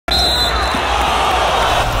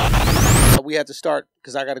we had to start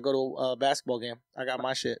because I got to go to a basketball game. I got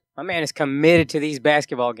my shit. My man is committed to these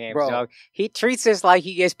basketball games, Bro. dog. He treats us like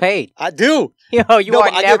he gets paid. I do. Yo, I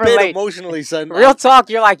never get paid late. emotionally, son. Real talk,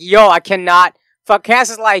 you're like, yo, I cannot. Fuck, Cass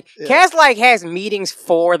is like, Cass like has meetings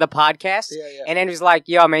for the podcast, and then he's like,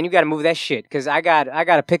 yo, man, you got to move that shit because I got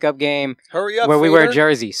a pickup game. Hurry up, where we Fader. wear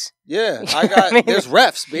jerseys. Yeah, I got. There's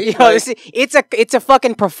refs, B. Yo, it's a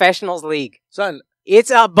fucking professionals league, son.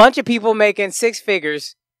 It's a bunch of people making six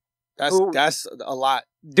figures. That's a lot.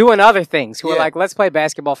 Doing other things who are like, let's play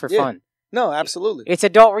basketball for fun. No, absolutely. It's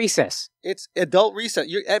adult recess. It's adult recess.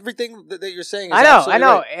 Everything that you're saying is I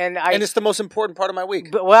know. Right. And it's the most important part of my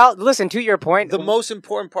week. But, well, listen, to your point. The most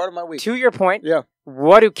important part of my week. To your point. Yeah.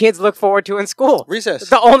 What do kids look forward to in school? Recess. It's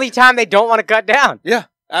the only time they don't want to cut down. Yeah,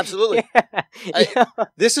 absolutely.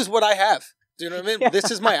 This is what I have. Do you know what I mean?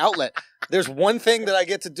 This is my outlet. There's one thing that I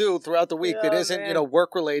get to do throughout the week that isn't,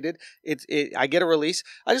 work related. I get a release.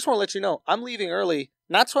 I just want to let you know, I'm leaving early,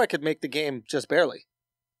 not so I could make the game just barely.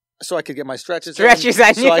 So I could get my stretches in,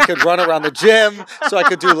 so I could run around the gym, so I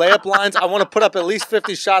could do layup lines. I want to put up at least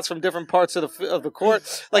 50 shots from different parts of the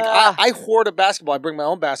court. Like, I hoard a basketball. I bring my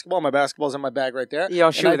own basketball. My basketball's in my bag right there. You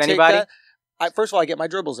don't shoot with anybody? First of all, I get my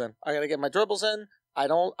dribbles in. I got to get my dribbles in. I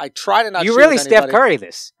try to not shoot You really with anybody. Steph Curry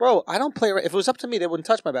this. Bro, I don't play. If it was up to me, they wouldn't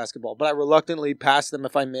touch my basketball. But I reluctantly pass them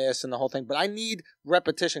if I miss and the whole thing. But I need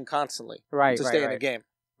repetition constly to stay in the game.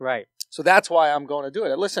 Right. So that's why I'm going to do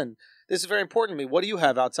it. Listen, this is very important to me. What do you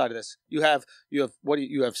have outside of this? You have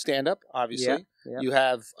stand up, obviously. Yeah. You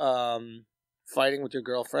have fighting with your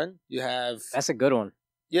girlfriend. You have That's a good one.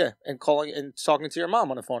 Yeah, and calling and talking to your mom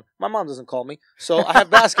on the phone. My mom doesn't call me, so I have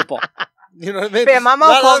basketball. You know what I mean? Man, my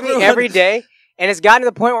mom calls me every day. And it's gotten to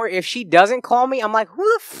the point where if she doesn't call me, I'm like, who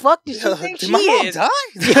the fuck does she think she is? Die?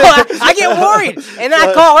 I get worried. And then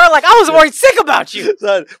I call her like, I was worried sick about you.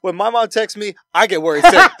 Son, when my mom texts me, I get worried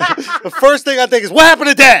sick. The first thing I think is, what happened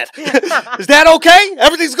to Dad? Is Dad okay?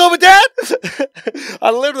 Everything's good with Dad? I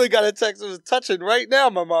literally got a text. It was touching right now.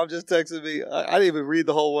 My mom just texted me. I didn't even read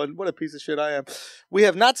the whole one. What a piece of shit I am. We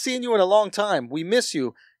have not seen you in a long time. We miss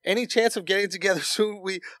you. Any chance of getting together soon?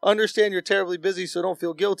 We understand you're terribly busy, so don't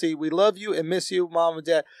feel guilty. We love you and miss you, Mom and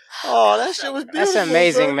Dad. Oh, that shit was beautiful. That's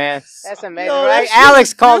amazing, bro. man. That's amazing, right?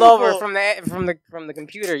 Alex called over from the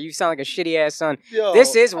computer. You sound like a shitty ass son. Yo,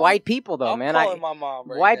 this is white people, though, man. I'm calling my mom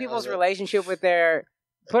right white now, people's man. relationship with their.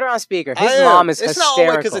 Put her on speaker. His mom is hysterical. It's not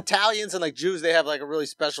only because Italians and like Jews, they have like a really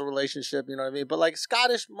special relationship. You know what I mean? But like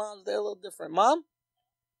Scottish moms, they're a little different. Mom.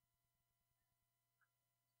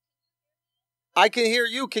 I can hear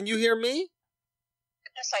you. Can you hear me?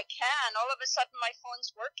 Yes, I can. All of a sudden, my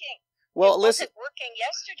phone's working. Well, listen, wasn't working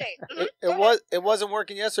yesterday. It wasn't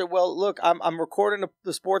working yesterday. Well, look, I'm recording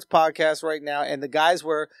the sports podcast right now, and the guys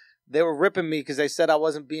were ripping me because they said I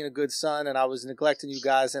wasn't being a good son and I was neglecting you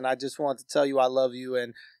guys. And I just wanted to tell you I love you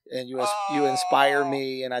and you inspire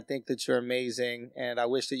me, and I think that you're amazing. And I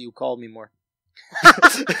wish that you called me more.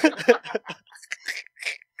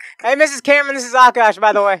 Hey, Mrs. Cameron, this is Akaash,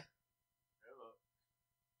 by the way.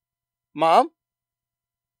 Mom?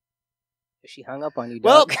 She hung up on you,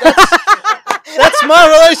 Well, dog. that's my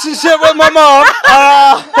relationship with my mom.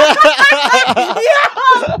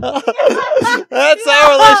 That's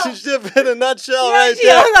our relationship in a nutshell right she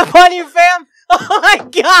there. hung up on you, fam. Oh, my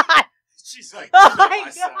God. She's like, oh,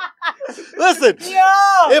 my God. Listen,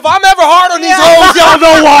 Yo. if I'm ever hard on these hoes, y'all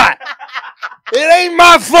know why. It ain't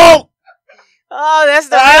my fault. Oh, that's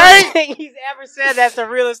the realest thing he's ever said. That's the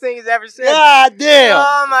realest thing he's ever said. God damn.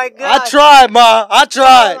 Oh, my God. I tried, Ma. I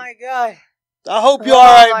tried. Oh, my God. I hope you're all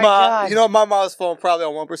right, Ma. God. You know, my mom's phone probably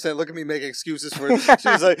on 1%. Look at me making excuses for it. She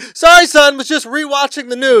was like, sorry, son, was just rewatching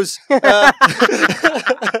the news.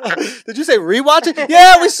 Did you say rewatching?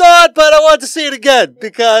 Yeah, we saw it, but I wanted to see it again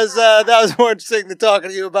because that was more interesting than talking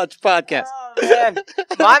to you about your podcast. Oh, man.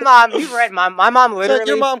 My mom, you read my mom literally.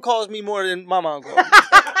 So your mom calls me more than my mom calls me.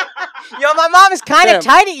 Yo, my mom is kind of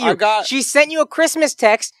tight at you. Got... She sent you a Christmas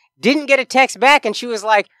text, didn't get a text back, and she was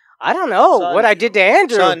like, I don't know what I did to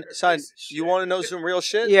Andrew. Son, you want to know some real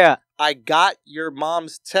shit? Yeah. I got your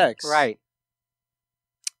mom's text. Right.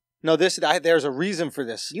 No, there's a reason for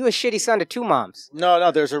this. You a shitty son to two moms.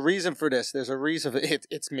 No, there's a reason for this. There's a reason for it.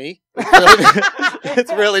 It's me.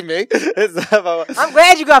 It's really me. I'm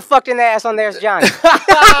glad you got fucked in the ass on There's Johnny.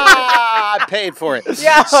 I paid for it.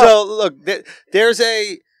 Yeah. So look, there was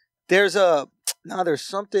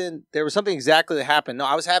something exactly that happened. No,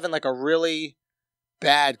 I was having like a really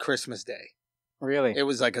bad Christmas day. Really? It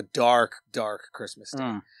was like a dark, dark Christmas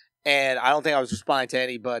day. And I don't think I was responding to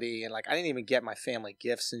anybody, and like I didn't even get my family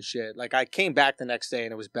gifts and shit. Like I came back the next day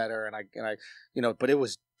and it was better, and I but it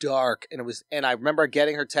was dark, and I remember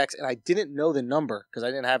getting her text, and I didn't know the number because I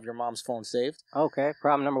didn't have your mom's phone saved. Okay,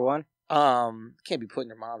 problem number one. Can't be putting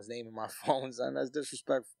your mom's name in my phone, son. That's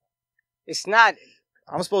disrespectful. It's not.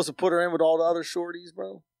 I'm supposed to put her in with all the other shorties,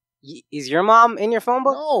 bro. Is your mom in your phone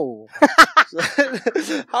book? No.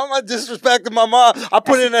 How am I disrespecting my mom? I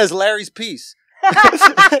put it in as Larry's piece.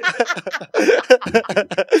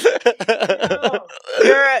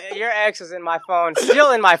 Your ex is in my phone,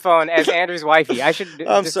 still in my phone as Andrew's wifey. I should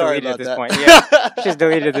I'm just sorry delete it about at this that. point. Yeah, just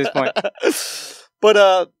delete it at this point. But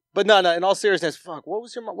no. In all seriousness, fuck. What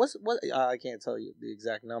was your mom? What? I can't tell you the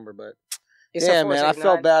exact number, but It's yeah, man, I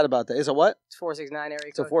felt bad about that. It's a what? It's 469 area.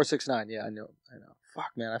 It's a 469. Yeah, I know.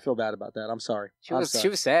 Fuck, man, I feel bad about that. I'm sorry. She was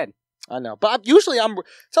sad. I know, but I'm.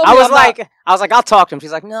 I was like, I'll talk to him.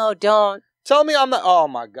 She's like, no, don't. Tell me I'm not. Oh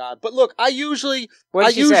my god! But look, I usually. What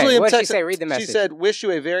did she say? What did she say? Read the message. She said, "Wish you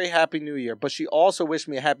a very happy New Year," but she also wished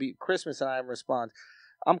me a happy Christmas, and I didn't respond.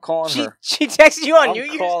 I'm calling her. She texted you on New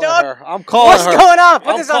Year's, dog? I'm calling her. What's going on?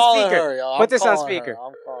 Put this on speaker. Put this on speaker.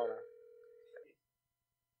 I'm calling her.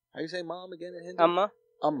 How you say mom again in Hindi? Amma.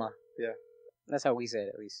 Amma. Yeah. That's how we say it,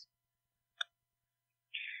 at least.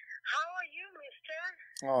 How are you,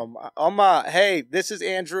 mister? Amma, hey, this is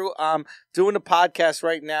Andrew. I'm doing a podcast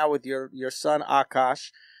right now with your son,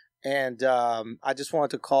 Akaash. And I just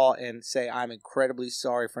wanted to call and say I'm incredibly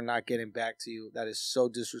sorry for not getting back to you. That is so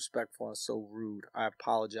disrespectful and so rude. I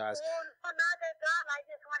apologize. Oh, not at all. I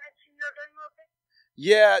just wanted to see you're doing okay.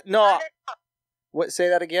 Yeah, no. What? Say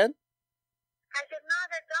that again? I said not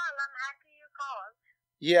at all. I'm happy you called.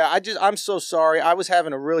 Yeah, I'm so sorry. I was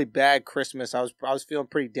having a really bad Christmas. I was feeling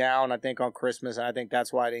pretty down, I think, on Christmas, and I think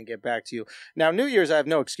that's why I didn't get back to you. Now, New Year's, I have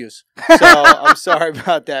no excuse. So I'm sorry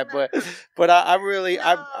about that, but I'm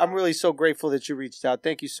really so grateful that you reached out.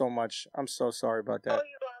 Thank you so much. I'm so sorry about that. Oh,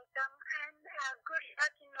 you're welcome, and good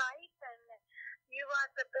luck in life, and you are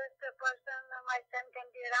the best person my son can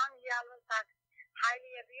be around. He always talks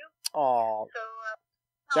highly of you. Oh,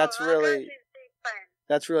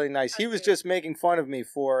 that's really nice. He was just making fun of me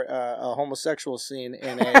for a homosexual scene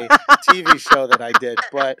in a TV show that I did,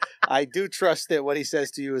 but I do trust that what he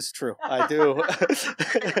says to you is true. I do. No, he has a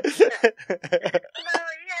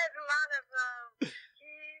lot of. He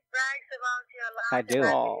brags about you a lot. I do.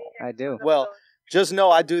 I do. Well, just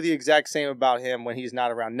know I do the exact same about him when he's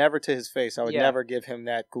not around. Never to his face. I would never give him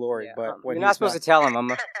that glory. Yeah. But when you're not supposed to tell him,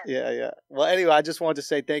 Mama. Yeah. Well, anyway, I just wanted to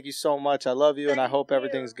say thank you so much. I love you, and I hope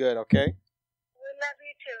everything's good. Okay. Love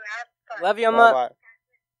you too. Have fun. Love you, Amma. Bye-bye.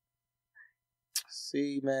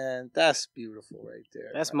 See, man, that's beautiful right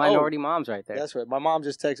there. That's minority moms right there. That's right. My mom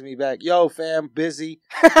just texted me back. Yo, fam, busy.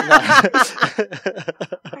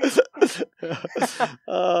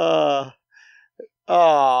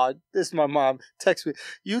 This is my mom. Text me.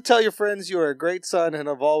 You tell your friends you are a great son and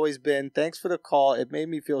have always been. Thanks for the call. It made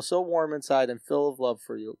me feel so warm inside and full of love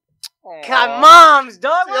for you. God, moms,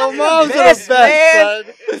 dog. Yo, moms are the best, man.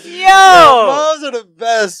 son. Yo, moms are the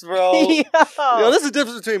best, bro. Yo, this is the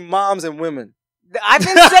difference between moms and women. I've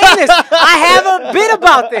been saying this. I have a bit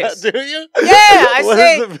about this. Do you? Yeah, I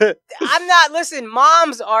say. I'm not. Listen,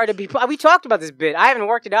 moms are to be. We talked about this bit. I haven't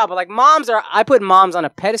worked it out, but like moms are. I put moms on a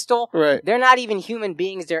pedestal. Right. They're not even human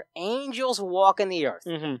beings. They're angels walking the earth.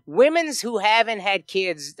 Mm-hmm. Women's who haven't had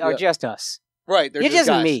kids are just us. Right, you're just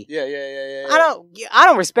guys. me. Yeah. I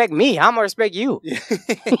don't respect me. I'm gonna respect you. You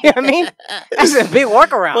know what I mean? That's a big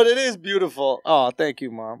workaround. But it is beautiful. Oh, thank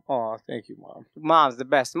you, Mom. Oh, thank you, Mom. Mom's the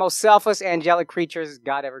best, most selfless, angelic creatures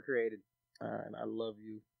God ever created. All right, I love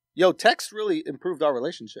you. Yo, text really improved our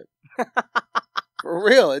relationship. For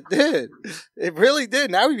real, it did. It really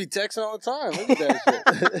did. Now we be texting all the time. Look at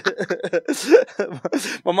that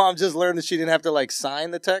shit. My mom just learned that she didn't have to like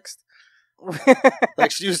sign the text. Like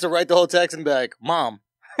she used to write the whole text and be like, Mom.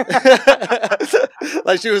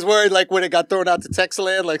 Like she was worried like when it got thrown out to text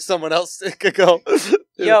land, like someone else could go.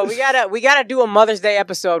 Yo, we gotta do a Mother's Day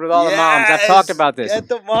episode with all the moms. I've talked about this. Get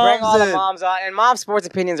the moms Bring all the moms on. And mom sports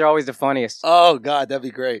opinions are always the funniest. Oh God, that'd be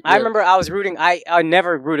great. I remember I was rooting I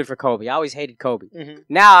never rooted for Kobe. I always hated Kobe. Mm-hmm.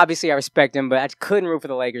 Now obviously I respect him, but I couldn't root for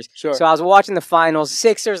the Lakers. Sure. So I was watching the finals,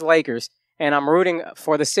 Sixers, Lakers. And I'm rooting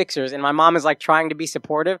for the Sixers, and my mom is like trying to be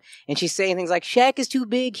supportive, and she's saying things like, Shaq is too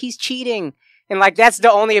big, he's cheating. And like that's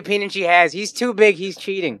the only opinion she has. He's too big, he's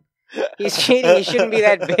cheating. He's cheating, he shouldn't be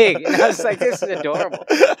that big. And I was like, this is adorable.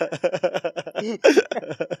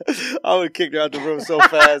 I would kick her out the room so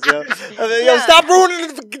fast, yo. I mean, yo, stop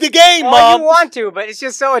ruining the game, Mom. You want to, but it's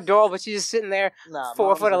just so adorable. She's just sitting there,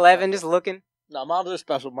 4'11", just looking. Nah, moms are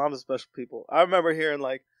special. Moms are special people. I remember hearing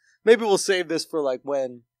like, maybe we'll save this for like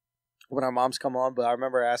when our moms come on, but I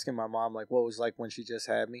remember asking my mom, like, what it was like when she just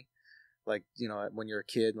had me. Like, you know, when you're a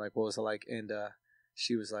kid, like, what was it like? And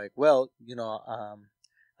she was like, well,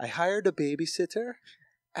 I hired a babysitter,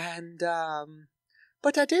 and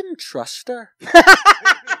but I didn't trust her.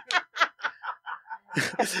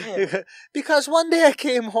 Because one day I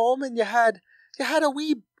came home and you had a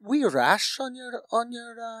wee rash on your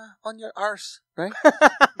arse, right?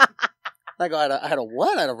 I had a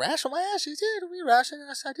what? I had a rash on my ass. She did, a wee rash, and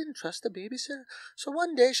I said I didn't trust the babysitter. So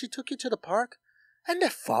one day she took you to the park, and I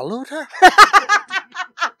followed her.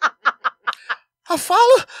 I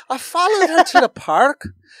followed her to the park,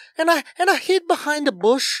 and I hid behind a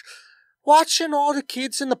bush, watching all the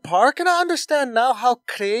kids in the park, and I understand now how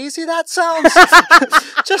crazy that sounds.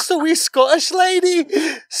 Just a wee Scottish lady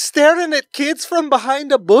staring at kids from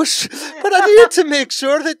behind a bush, but I needed to make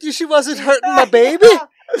sure that she wasn't hurting my baby.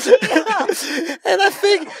 And I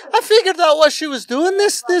figured out what she was doing.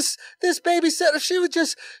 This babysitter, she would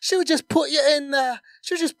just put you in the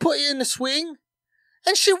swing,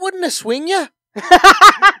 and she wouldn't swing you.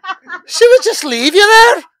 She would just leave you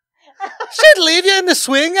there. She'd leave you in the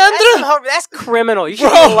swing, Andrew. That's criminal. You should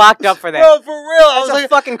be locked up for that. Bro, for real. That's a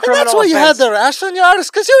fucking criminal that's why you had the rash on your arse,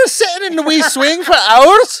 because you were sitting in the wee swing for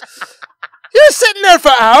hours. You were sitting there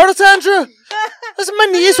for hours, Andrew. My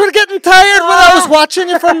knees were getting tired when I was watching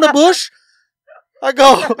you from the bush. I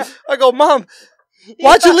go, Mom,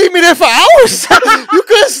 why'd you leave me there for hours? You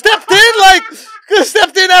could have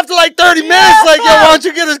stepped in after like 30 minutes. Like, yo, why don't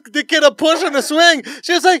you get a push on the swing?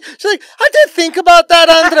 She's like, I did think about that,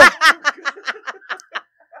 Andrea.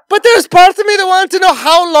 But there's part of me that wanted to know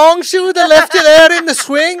how long she would have left you there in the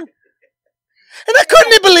swing. And I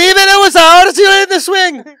couldn't believe it. It was hours you were in the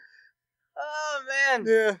swing. Oh, man.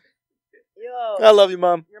 Yeah. Yo. I love you,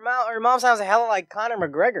 Mom. Your mom sounds a hell like Conor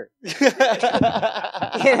McGregor. You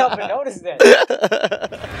can't help but notice that.